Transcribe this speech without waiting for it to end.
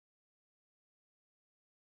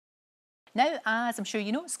Now, as I'm sure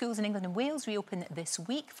you know, schools in England and Wales reopen this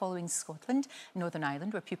week following Scotland and Northern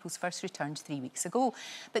Ireland, where pupils first returned 3 weeks ago.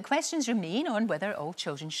 But questions remain on whether all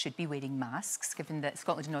children should be wearing masks, given that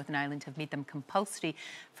Scotland and Northern Ireland have made them compulsory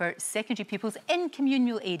for secondary pupils in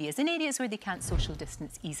communal areas, in areas where they can't social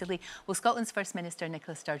distance easily. Well, Scotland's First Minister,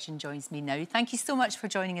 Nicola Sturgeon, joins me now. Thank you so much for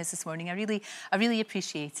joining us this morning. I really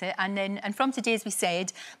appreciate it. And from today, as we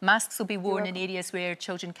said, masks will be worn in areas where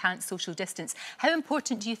children can't social distance. How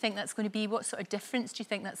important do you think that's going to be? What sort of difference do you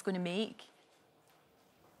think that's going to make?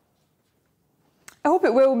 I hope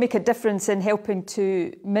it will make a difference in helping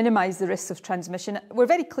to minimise the risks of transmission. We're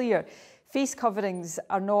very clear. Face coverings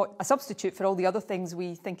are not a substitute for all the other things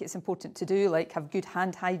we think it's important to do, like have good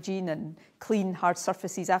hand hygiene and clean hard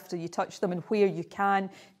surfaces after you touch them, and where you can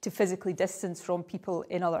to physically distance from people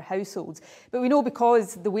in other households. But we know,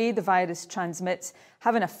 because the way the virus transmits,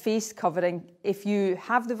 having a face covering, if you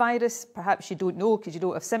have the virus, perhaps you don't know because you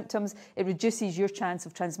don't have symptoms, it reduces your chance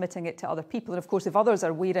of transmitting it to other people. And of course, if others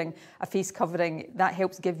are wearing a face covering, that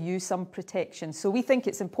helps give you some protection. So we think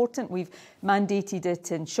it's important. We've mandated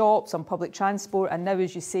it in shops, on public transport, and now,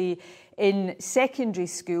 as you say, in secondary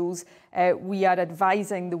schools, we are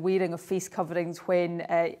advising the wearing of face coverings when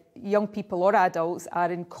young people or adults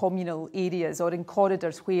are in communal areas or in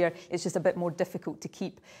corridors where it's just a bit more difficult to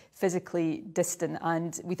keep physically distant.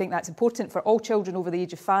 And we think that's important for all children over the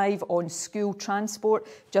age of 5 on school transport.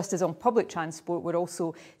 Just as on public transport, we're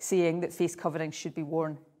also saying that face coverings should be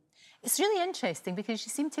worn. It's really interesting because you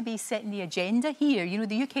seem to be setting the agenda here. You know,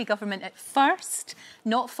 the UK government at first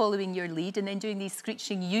not following your lead and then doing these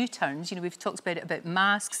screeching U-turns. You know, we've talked about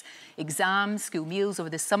masks, exams, school meals over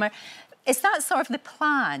the summer. Is that sort of the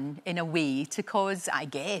plan, in a way, to cause, I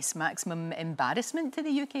guess, maximum embarrassment to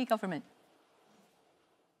the UK government?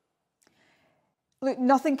 Look,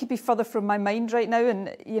 nothing could be further from my mind right now,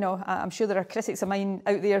 and you know, I'm sure there are critics of mine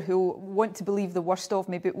out there who want to believe the worst of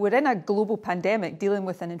me, but we're in a global pandemic dealing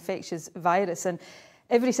with an infectious virus, and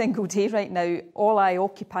every single day right now, all I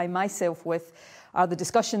occupy myself with are the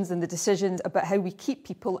discussions and the decisions about how we keep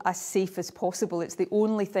people as safe as possible. It's the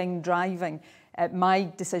only thing driving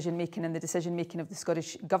my decision-making and the decision-making of the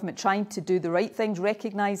Scottish Government, trying to do the right things,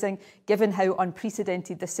 recognising, given how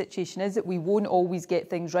unprecedented this situation is, that we won't always get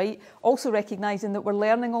things right. Also recognising that we're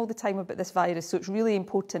learning all the time about this virus, so it's really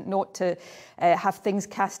important not to have things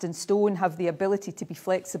cast in stone, have the ability to be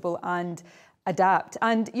flexible and adapt.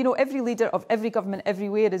 And, you know, every leader of every government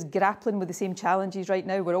everywhere is grappling with the same challenges right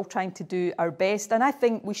now. We're all trying to do our best. And I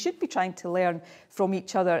think we should be trying to learn from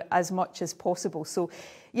each other as much as possible. So,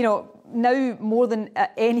 you know, now more than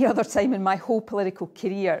at any other time in my whole political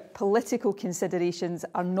career, political considerations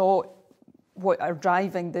are not what are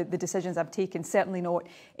driving the decisions I've taken, certainly not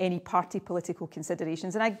any party political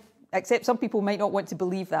considerations. And I accept some people might not want to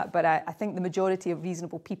believe that, but I think the majority of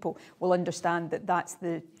reasonable people will understand that that's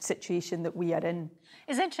the situation that we are in.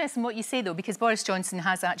 It's interesting what you say, though, because Boris Johnson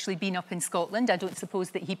has actually been up in Scotland. I don't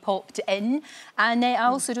suppose that he popped in. And I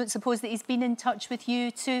also don't suppose that he's been in touch with you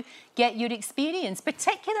to get your experience,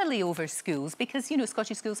 particularly over schools, because, you know,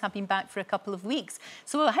 Scottish schools have been back for a couple of weeks.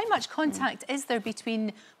 So how much contact is there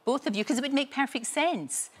between both of you? Because it would make perfect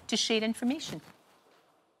sense to share information.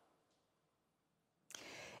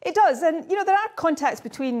 It does, and you know, there are contacts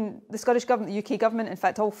between the Scottish Government, the UK Government, in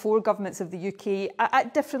fact all 4 governments of the UK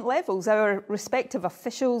at different levels. Our respective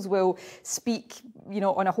officials will speak, you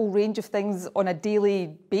know, on a whole range of things on a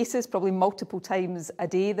daily basis, probably multiple times a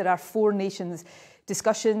day. There are 4 nations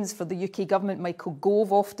discussions for the UK Government. Michael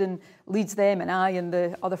Gove often leads them, and I and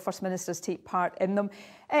the other First Ministers take part in them.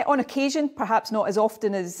 On occasion, perhaps not as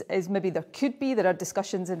often as maybe there could be, there are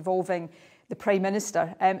discussions involving the Prime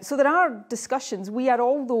Minister. So there are discussions. We are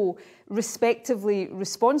all, though, respectively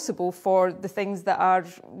responsible for the things that are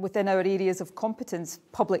within our areas of competence: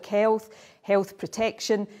 public health, health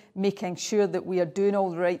protection, making sure that we are doing all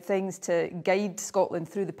the right things to guide Scotland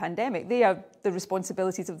through the pandemic. They are the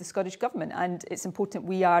responsibilities of the Scottish Government, and it's important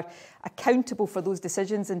we are accountable for those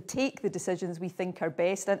decisions and take the decisions we think are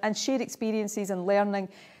best, and share experiences and learning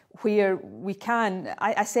where we can.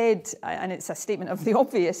 I said, and it's a statement of the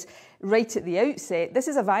obvious, right at the outset, this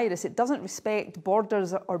is a virus. It doesn't respect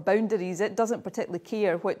borders or boundaries. It doesn't particularly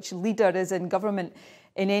care which leader is in government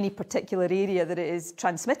in any particular area that it is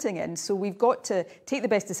transmitting in. So we've got to take the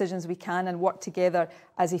best decisions we can and work together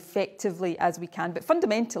as effectively as we can. But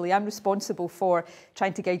fundamentally, I'm responsible for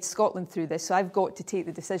trying to guide Scotland through this. So I've got to take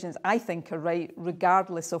the decisions I think are right,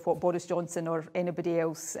 regardless of what Boris Johnson or anybody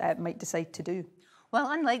else might decide to do. Well,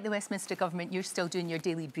 unlike the Westminster Government, you're still doing your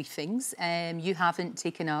daily briefings. You haven't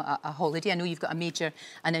taken a holiday. I know you've got a major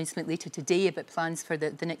announcement later today about plans for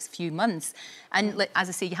the next few months. And as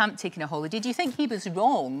I say, you haven't taken a holiday. Do you think he was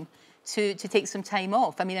wrong to take some time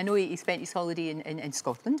off? I mean, I know he spent his holiday in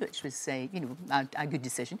Scotland, which was, you know, a good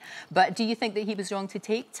decision. But do you think that he was wrong to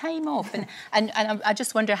take time off? And I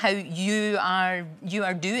just wonder how you are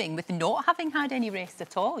doing with not having had any rest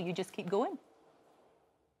at all. You just keep going.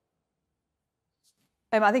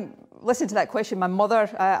 I think, listen to that question. My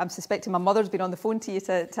mother, I'm suspecting my mother's been on the phone to you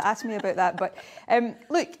to ask me about that. But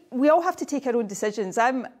look, we all have to take our own decisions.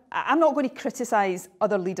 I'm not going to criticise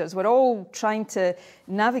other leaders. We're all trying to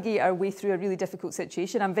navigate our way through a really difficult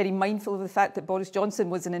situation. I'm very mindful of the fact that Boris Johnson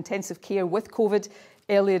was in intensive care with COVID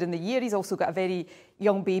earlier in the year. He's also got a very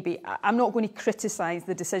young baby. I'm not going to criticise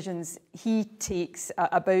the decisions he takes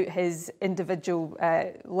about his individual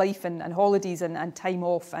life and holidays and time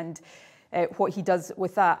off and what he does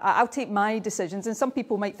with that. I'll take my decisions, and some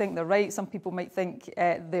people might think they're right, some people might think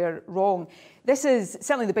they're wrong. This is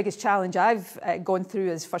certainly the biggest challenge I've gone through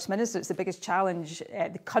as First Minister. It's the biggest challenge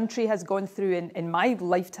the country has gone through in my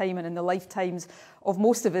lifetime and in the lifetimes of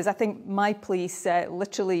most of us. I think my place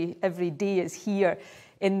literally every day is here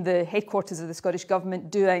in the headquarters of the Scottish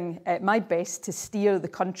Government, doing my best to steer the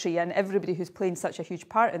country and everybody who's playing such a huge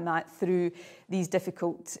part in that through these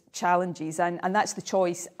difficult challenges. And that's the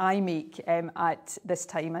choice I make at this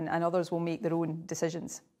time, and others will make their own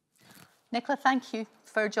decisions. Nicola, thank you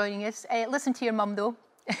for joining us. Listen to your mum, though.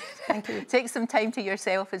 Thank you. Take some time to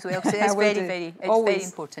yourself as well. So it's very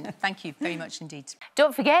important. Thank you very much indeed.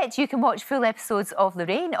 Don't forget, you can watch full episodes of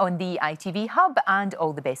Lorraine on the ITV Hub and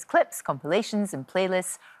all the best clips, compilations and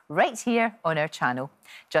playlists right here on our channel.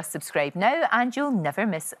 Just subscribe now and you'll never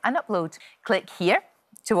miss an upload. Click here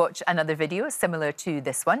to watch another video similar to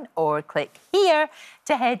this one, or click here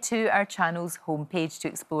to head to our channel's homepage to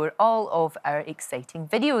explore all of our exciting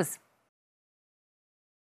videos.